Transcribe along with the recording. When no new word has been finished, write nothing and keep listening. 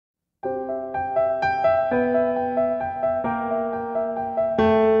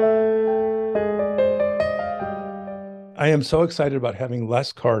I am so excited about having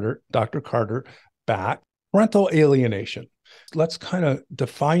Dr. Carter, back. Parental alienation. Let's kind of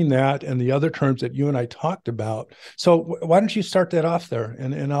define that and the other terms that you and I talked about. So why don't you start that off there,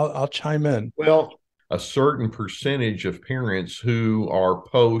 and I'll chime in. Well, a certain percentage of parents who are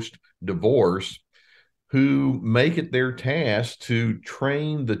post-divorce who make it their task to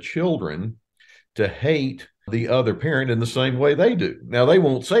train the children to hate the other parent in the same way they do. Now, they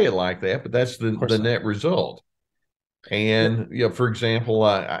won't say it like that, but that's Of the course not. net result. Yep. And, for example,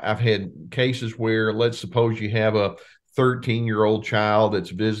 I've had cases where, let's suppose you have a 13-year-old child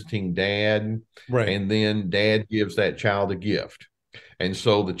that's visiting dad, Right. and then dad gives that child a gift. And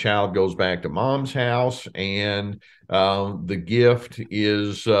so the child goes back to mom's house, and the gift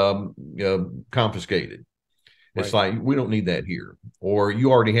is confiscated. It's Right. like, we don't need that here, or you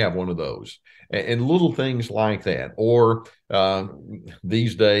already have one of those, and little things like that. Or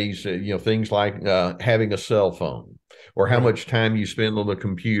these days, things like having a cell phone, or how Right. much time you spend on the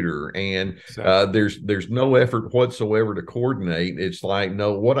computer, and Exactly. there's no effort whatsoever to coordinate. It's like,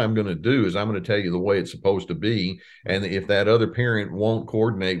 no, what I'm going to do is I'm going to tell you the way it's supposed to be, Right. and if that other parent won't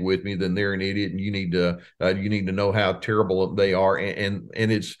coordinate with me, then they're an idiot, and you need to know how terrible they are, and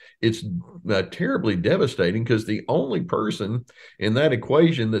it's terribly devastating, because the only person in that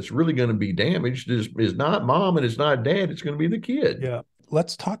equation that's really going to be damaged is not mom, and it's not dad. It's going to be the kid. Yeah.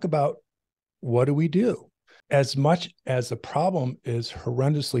 Let's talk about, what do we do? As much as the problem is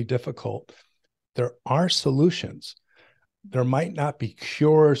horrendously difficult, there are solutions. There might not be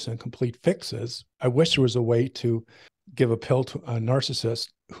cures and complete fixes. I wish there was a way to give a pill to a narcissist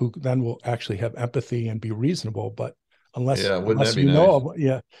who then will actually have empathy and be reasonable. But Yeah, wouldn't unless that be you know nice? of,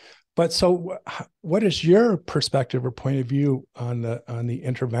 yeah. But so, what is your perspective or point of view on the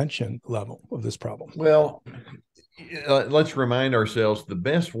intervention level of this problem? Well, let's remind ourselves the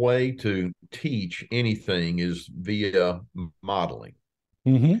best way to teach anything is via modeling.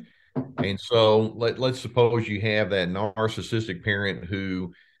 Mm-hmm. And so let's suppose you have that narcissistic parent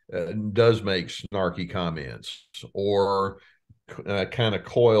who does make snarky comments, or kind of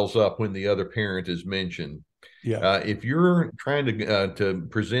coils up when the other parent is mentioned. Yeah. If you're trying to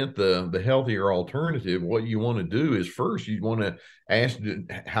present the healthier alternative, what you want to do is, first you want to ask,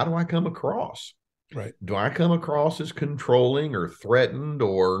 how do I come across? Right. Do I come across as controlling or threatened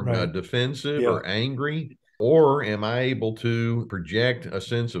or Right. defensive Yeah. or angry? Or am I able to project a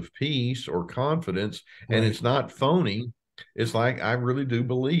sense of peace or confidence? And Right. it's not phony. It's like, I really do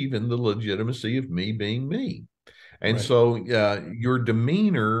believe in the legitimacy of me being me. And Right. so your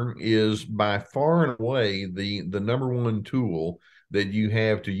demeanor is by far and away the number one tool that you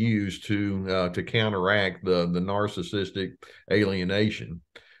have to use to counteract the narcissistic alienation.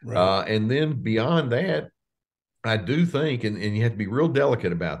 Right. And then beyond that, I do think, and you have to be real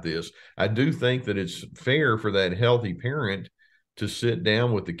delicate about this, I do think that it's fair for that healthy parent to sit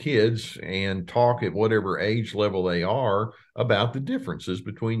down with the kids and talk at whatever age level they are about the differences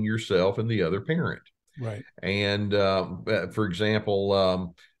between yourself and the other parent. Right. And for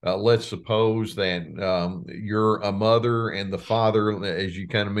example, let's suppose that you're a mother, and the father, as you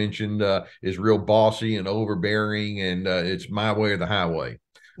kind of mentioned, is real bossy and overbearing, and it's my way or the highway.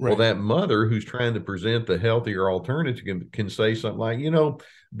 Well, Right. that mother who's trying to present the healthier alternative can say something like,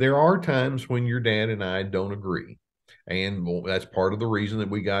 there are times when your dad and I don't agree. And well, that's part of the reason that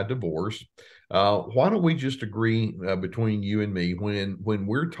we got divorced. Why don't we just agree between you and me, when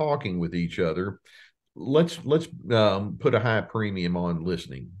we're talking with each other, let's put a high premium on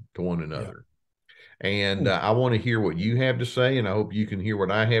listening to one Yeah. another. And Hmm. I want to hear what you have to say, and I hope you can hear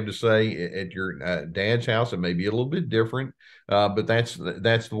what I have to say at your dad's house. It may be a little bit different, but that's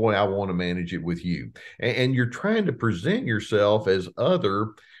the way I want to manage it with you. And you're trying to present yourself as other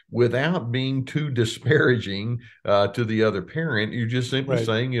without being too disparaging to the other parent. You're just simply Right.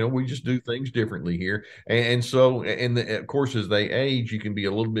 saying, we just do things differently here. And so, of course, as they age, you can be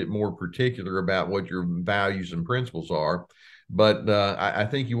a little bit more particular about what your values and principles are. But I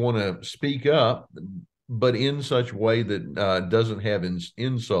think you want to speak up, but in such a way that doesn't have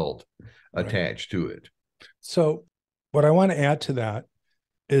insult Right. attached to it. So, what I want to add to that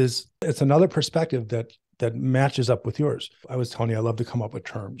is, it's another perspective that matches up with yours. I was telling you, I love to come up with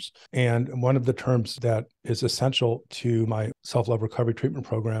terms. And one of the terms that is essential to my self-love recovery treatment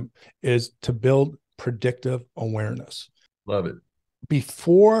program is to build predictive awareness. Love it.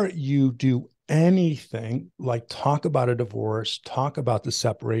 Before you do anything like talk about a divorce, talk about the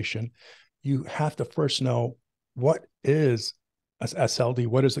separation, you have to first know, what is a SLD?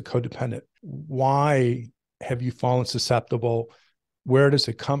 What is a codependent? Why have you fallen susceptible? Where does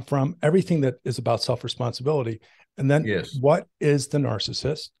it come from? Everything that is about self-responsibility. And then, Yes. what is the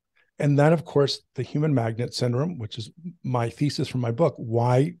narcissist? And then, of course, the human magnet syndrome, which is my thesis from my book.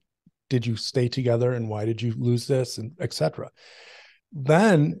 Why did you stay together and why did you lose this, and et cetera?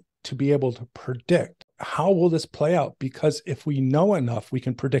 Then to be able to predict how will this play out? Because if we know enough, we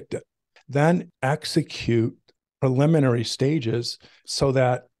can predict it. Then execute preliminary stages so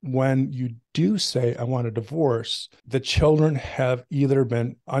that when you do say, I want a divorce, the children have either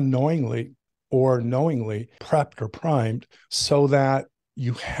been unknowingly or knowingly prepped or primed so that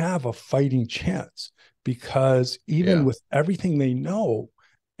you have a fighting chance. Because even with everything they know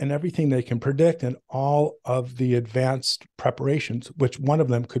and everything they can predict and all of the advanced preparations, which one of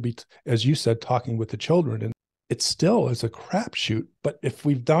them could be, as you said, talking with the children, and it still is a crapshoot. But if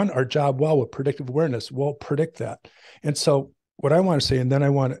we've done our job well with predictive awareness, we'll predict that. And so what I want to say, and then I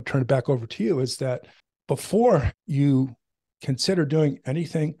want to turn it back over to you, is that before you consider doing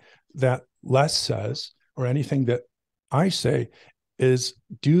anything that Les says or anything that I say, is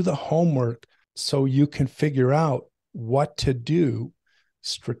do the homework so you can figure out what to do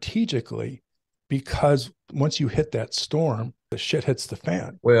strategically, because once you hit that storm, the shit hits the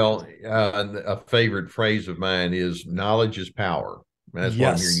fan. Well, a favorite phrase of mine is knowledge is power. That's what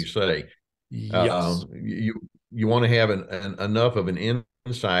I'm hearing you say. Yes. You want to have enough of an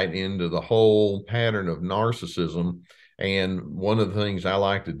insight into the whole pattern of narcissism. And one of the things I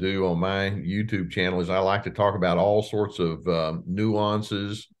like to do on my YouTube channel is I like to talk about all sorts of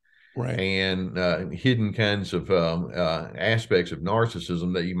nuances, right, and hidden kinds of aspects of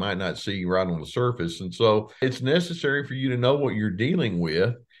narcissism that you might not see right on the surface. And so it's necessary for you to know what you're dealing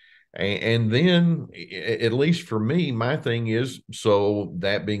with. And then, at least for me, my thing is, so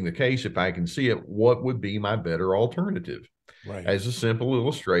that being the case, if I can see it, what would be my better alternative? right. As a simple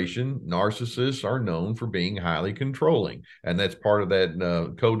illustration, narcissists are known for being highly controlling. And that's part of that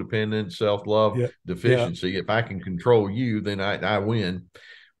codependent self-love deficiency. If I can control you, then I win.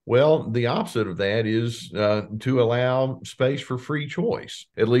 Well, the opposite of that is to allow space for free choice,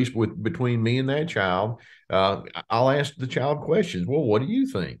 at least between me and that child. I'll ask the child questions. Well, what do you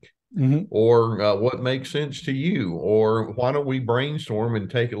think? Mm-hmm. Or what makes sense to you? Or why don't we brainstorm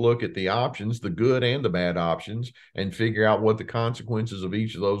and take a look at the options, the good and the bad options, and figure out what the consequences of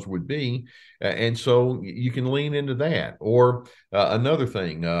each of those would be? And so you can lean into that. Or another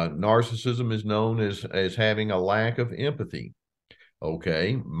thing, narcissism is known as having a lack of empathy.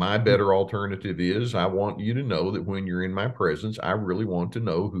 Okay, my better alternative is I want you to know that when you're in my presence, I really want to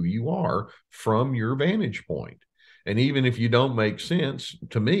know who you are from your vantage point. And even if you don't make sense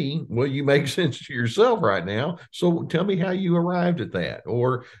to me, well, you make sense to yourself right now. So tell me how you arrived at that,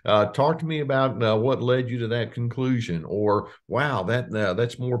 or talk to me about what led you to that conclusion, or wow,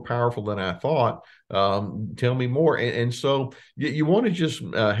 that's more powerful than I thought. Tell me more. And so you want to just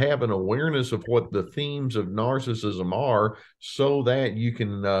have an awareness of what the themes of narcissism are, so that you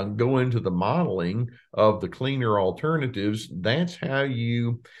can go into the modeling of the cleaner alternatives. That's how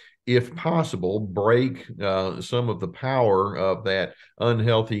you, if possible, break some of the power of that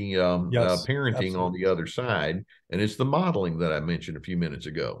unhealthy parenting on the other side. And it's the modeling that I mentioned a few minutes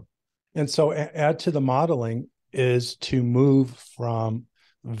ago. And so add to the modeling is to move from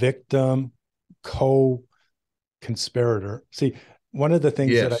victim, co-conspirator. See, one of the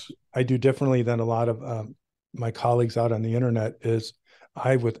things that I do differently than a lot of my colleagues out on the internet is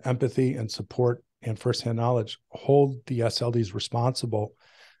I, with empathy and support and firsthand knowledge, hold the SLDs responsible,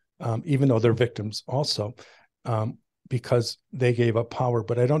 even though they're victims also, because they gave up power.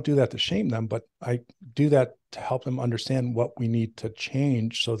 But I don't do that to shame them, but I do that to help them understand what we need to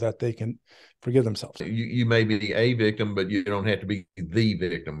change so that they can forgive themselves. You may be a victim, but you don't have to be the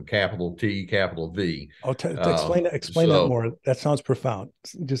victim, capital T, capital V. Oh, explain that more. That sounds profound.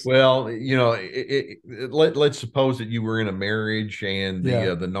 Well, let's suppose that you were in a marriage and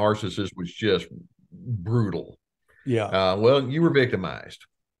the narcissist was just brutal. Yeah. Well, you were victimized.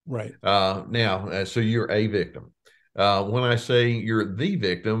 Right. Now, so you're a victim. When I say you're the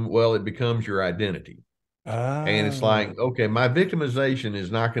victim, well, it becomes your identity. And it's like, okay, my victimization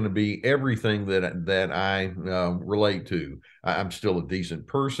is not going to be everything that I relate to. I'm still a decent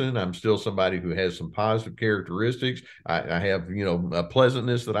person. I'm still somebody who has some positive characteristics. I have, a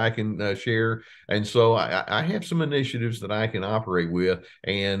pleasantness that I can share. And so I have some initiatives that I can operate with.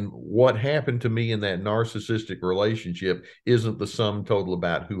 And what happened to me in that narcissistic relationship isn't the sum total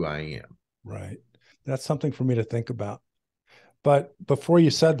about who I am. Right. That's something for me to think about. But before you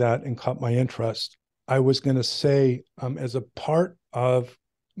said that and caught my interest, I was going to say, as a part of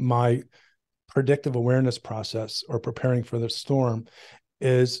my predictive awareness process or preparing for the storm,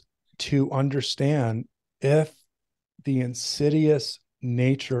 is to understand if the insidious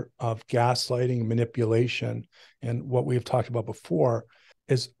nature of gaslighting, manipulation, and what we've talked about before,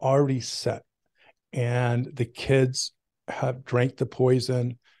 is already set, and the kids have drank the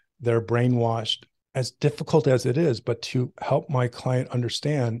poison, they're brainwashed, as difficult as it is, but to help my client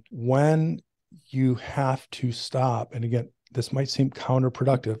understand when you have to stop. And again, this might seem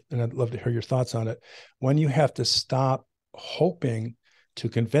counterproductive, and I'd love to hear your thoughts on it. When you have to stop hoping to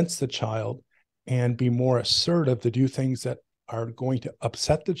convince the child and be more assertive to do things that are going to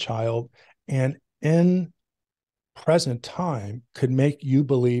upset the child and in present time could make you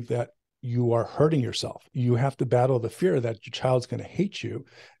believe that you are hurting yourself. You have to battle the fear that your child's going to hate you.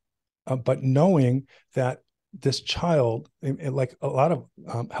 But knowing that this child, and like a lot of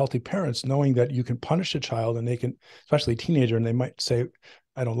healthy parents, knowing that you can punish a child and they can, especially a teenager, and they might say,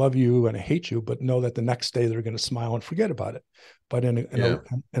 I don't love you and I hate you, but know that the next day they're going to smile and forget about it. But in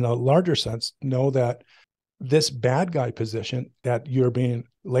a larger sense, know that this bad guy position that you're being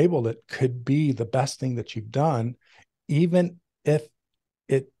labeled, it could be the best thing that you've done, even if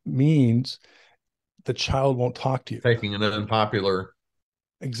it means the child won't talk to you. Taking an unpopular.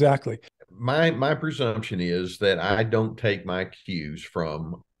 Exactly. My presumption is that I don't take my cues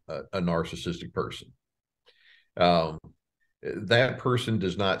from a narcissistic person. That person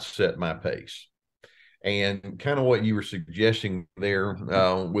does not set my pace. And kind of what you were suggesting there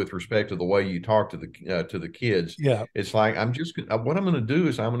with respect to the way you talk to the kids, yeah, it's like what I'm going to do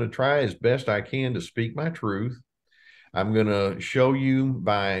is I'm going to try as best I can to speak my truth. I'm going to show you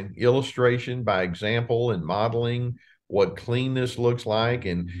by illustration, by example and modeling what cleanness looks like.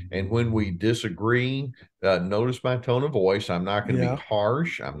 And when we disagree, notice my tone of voice. I'm not going to be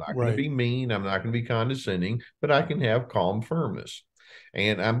harsh. I'm not going to be mean. I'm not going to be condescending, but I can have calm firmness.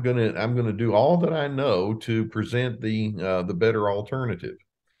 And I'm going to do all that I know to present the better alternative.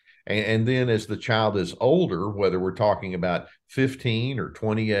 And then as the child is older, whether we're talking about 15 or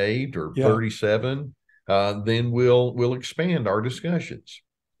 28 or 37, then we'll expand our discussions.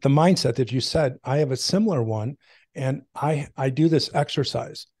 The mindset that you said, I have a similar one, and I do this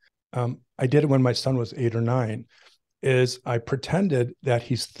exercise. I did it when my son was 8 or 9. Is I pretended that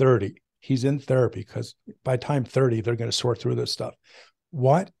he's 30. He's in therapy because by time 30, they're going to sort through this stuff.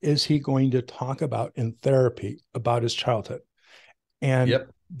 What is he going to talk about in therapy about his childhood? And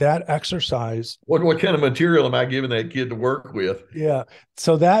that exercise. What kind of material am I giving that kid to work with? Yeah.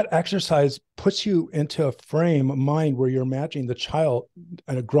 So that exercise puts you into a frame of mind where you're imagining the child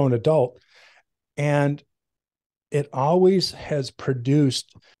and a grown adult. And it always has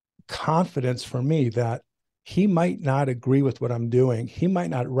produced confidence for me that he might not agree with what I'm doing. He might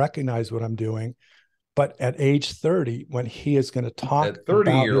not recognize what I'm doing. But at age 30, when he is going to talk, that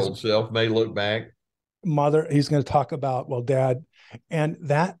 30-year-old self may look back. Mother, he's going to talk about, well, Dad. And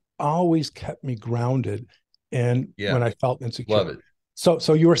that always kept me grounded in when I felt insecure. Love it.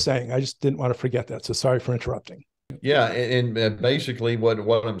 So you were saying, I just didn't want to forget that. So sorry for interrupting. Yeah. And basically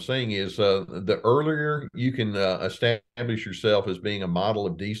what I'm saying is the earlier you can establish yourself as being a model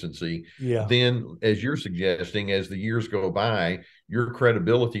of decency, then as you're suggesting, as the years go by, your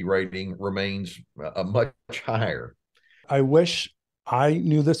credibility rating remains much higher. I wish I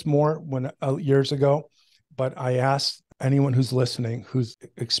knew this more years ago, but I asked anyone who's listening, who's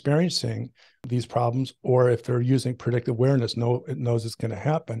experiencing these problems, or if they're using predictive awareness, knows it's going to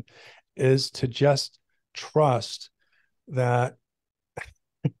happen, is to just trust that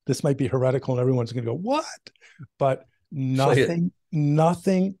this might be heretical and everyone's going to go, what? But nothing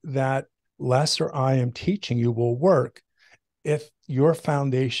that Les or I am teaching you will work if your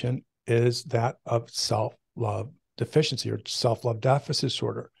foundation is that of self-love deficiency or self-love deficit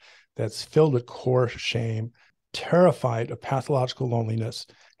disorder that's filled with core shame, terrified of pathological loneliness,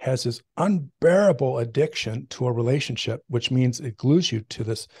 has this unbearable addiction to a relationship, which means it glues you to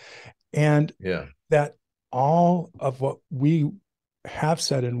this. And that all of what we have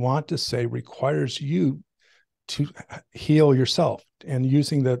said and want to say requires you to heal yourself. And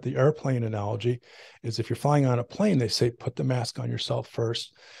using the airplane analogy is, if you're flying on a plane, they say, put the mask on yourself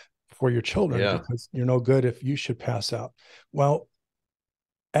first for your children, because you're no good if you should pass out. Well,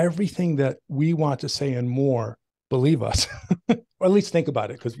 everything that we want to say and more, believe us, or at least think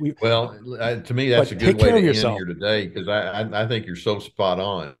about it. To me, that's a good way to end here today, because I think you're so spot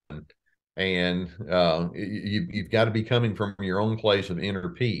on. And you've got to be coming from your own place of inner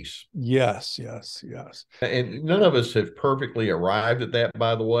peace. Yes. And none of us have perfectly arrived at that,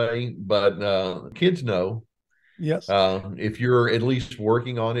 by the way, but kids know. Yes. If you're at least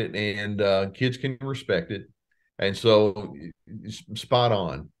working on it, and kids can respect it. And so spot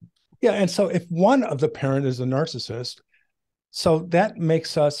on. Yeah. And so if one of the parent is a narcissist, so that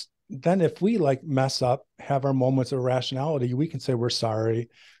makes us, then if we mess up, have our moments of rationality, we can say we're sorry,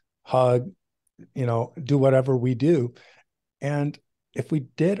 hug, do whatever we do. And if we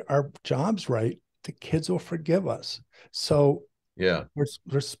did our jobs right, the kids will forgive us. So Yeah.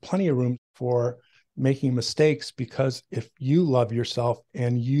 there's plenty of room for making mistakes, because if you love yourself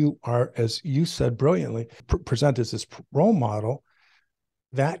and you are, as you said brilliantly, present as this role model,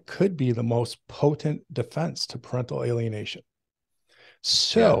 that could be the most potent defense to parental alienation. Yeah.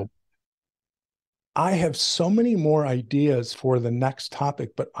 So I have so many more ideas for the next topic,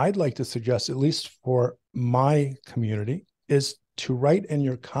 but I'd like to suggest, at least for my community, is to write in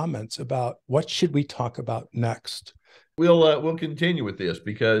your comments about what should we talk about next. We'll continue with this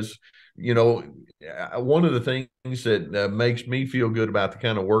because, you know, one of the things that makes me feel good about the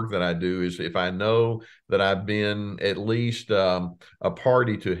kind of work that I do is if I know that I've been at least a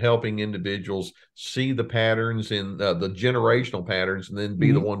party to helping individuals see the patterns in the generational patterns, and then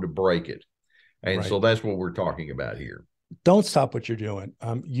be the one to break it. And Right. so that's what we're talking about here. Don't stop what you're doing.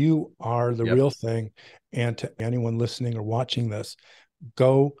 You are the Yep. real thing. And to anyone listening or watching this,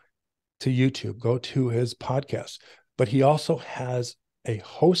 go to YouTube, go to his podcast. But he also has a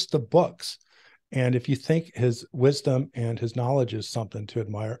host of books. And if you think his wisdom and his knowledge is something to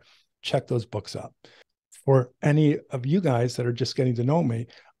admire, check those books out. For any of you guys that are just getting to know me,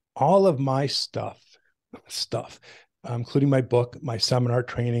 all of my stuff, including my book, my seminar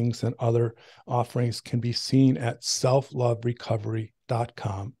trainings, and other offerings, can be seen at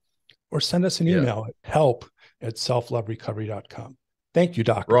selfloverecovery.com, or send us an Yeah. email at help@selfloverecovery.com. Thank you,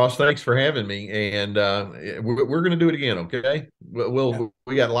 doctor. Ross, thanks for having me. And we're going to do it again. Okay.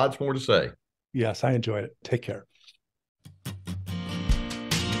 We got lots more to say. Yes, I enjoyed it. Take care.